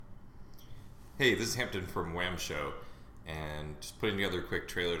Hey, this is Hampton from WHAM Show, and just putting together a quick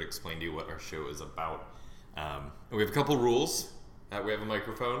trailer to explain to you what our show is about. And we have a couple rules. We have a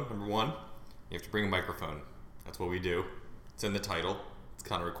microphone. Number one, you have to bring a microphone. That's what we do. It's in the title. It's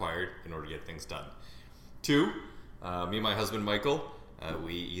kind of required in order to get things done. Two, me and my husband Michael,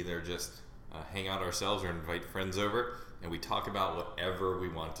 we either just hang out ourselves or invite friends over, and we talk about whatever we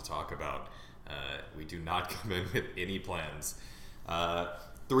want to talk about. We do not come in with any plans.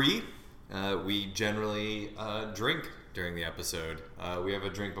 Three, we generally drink during the episode. We have a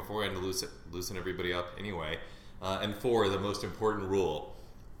drink beforehand to loosen everybody up anyway. And four, the most important rule,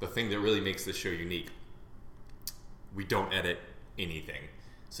 the thing that really makes this show unique, we don't edit anything.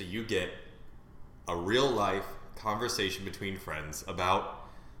 So you get a real life conversation between friends about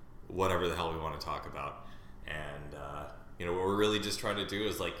whatever the hell we want to talk about. And what we're really just trying to do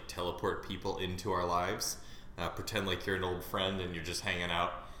is like teleport people into our lives, pretend like you're an old friend and you're just hanging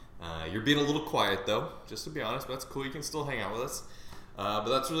out. You're being a little quiet though, just to be honest, but that's cool. You can still hang out with us. But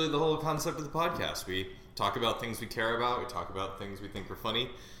that's really the whole concept of the podcast. We talk about things we care about. We talk about things we think are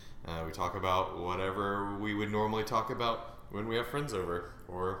funny. We talk about whatever we would normally talk about when we have friends over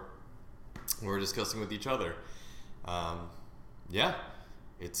or we're discussing with each other.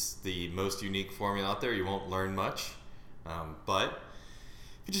 It's the most unique formula out there. You won't learn much. But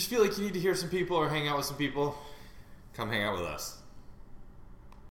if you just feel like you need to hear some people or hang out with some people, come hang out with us.